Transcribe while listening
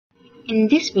In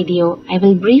this video, I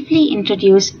will briefly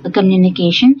introduce a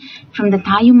communication from the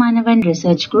Thayumanavan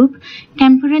Research Group,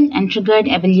 Temporal and Triggered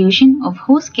Evolution of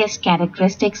Host Guest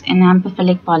Characteristics in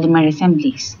Amphiphilic Polymer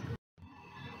Assemblies.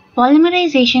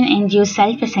 Polymerization-induced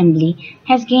self-assembly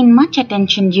has gained much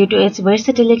attention due to its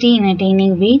versatility in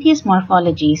attaining various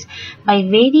morphologies by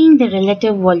varying the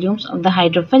relative volumes of the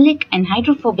hydrophilic and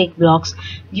hydrophobic blocks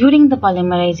during the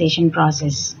polymerization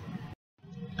process.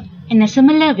 In a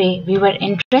similar way, we were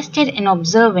interested in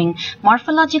observing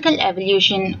morphological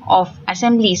evolution of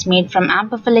assemblies made from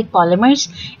amphiphilic polymers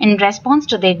in response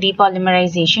to their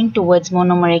depolymerization towards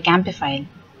monomeric amphiphile.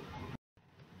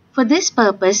 For this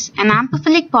purpose, an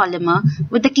amphiphilic polymer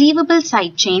with a cleavable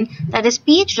side chain, that is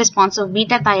pH-responsive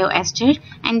beta-thioester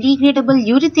and degradable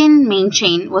urethane main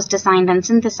chain, was designed and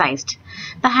synthesized.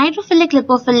 The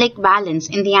hydrophilic-lipophilic balance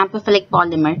in the amphiphilic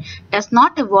polymer does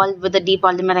not evolve with the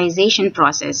depolymerization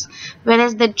process,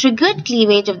 whereas the triggered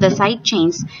cleavage of the side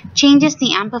chains changes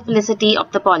the amphiphilicity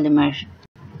of the polymer.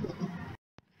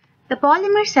 The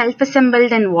polymer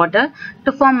self-assembled in water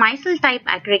to form micelle-type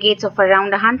aggregates of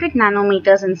around 100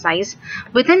 nanometers in size,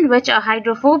 within which a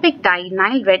hydrophobic dye,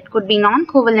 Nile red, could be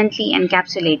non-covalently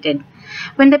encapsulated.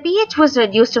 When the pH was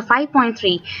reduced to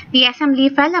 5.3, the assembly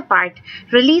fell apart,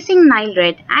 releasing Nile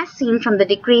red as seen from the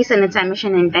decrease in its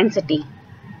emission intensity.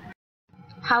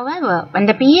 However, when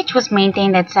the pH was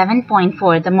maintained at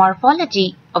 7.4, the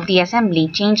morphology of the assembly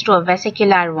changed to a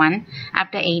vesicular one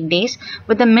after 8 days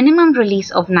with a minimum release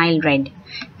of Nile red.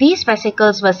 These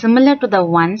vesicles were similar to the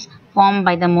ones formed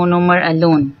by the monomer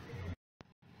alone.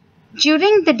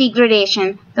 During the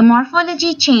degradation, the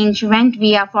morphology change went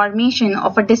via formation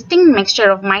of a distinct mixture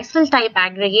of micelle-type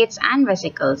aggregates and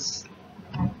vesicles.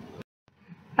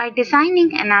 By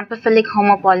designing an amphiphilic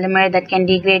homopolymer that can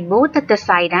degrade both at the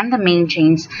side and the main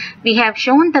chains, we have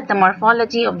shown that the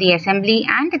morphology of the assembly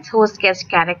and its host guest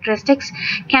characteristics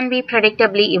can be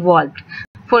predictably evolved.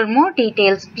 For more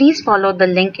details, please follow the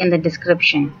link in the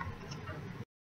description.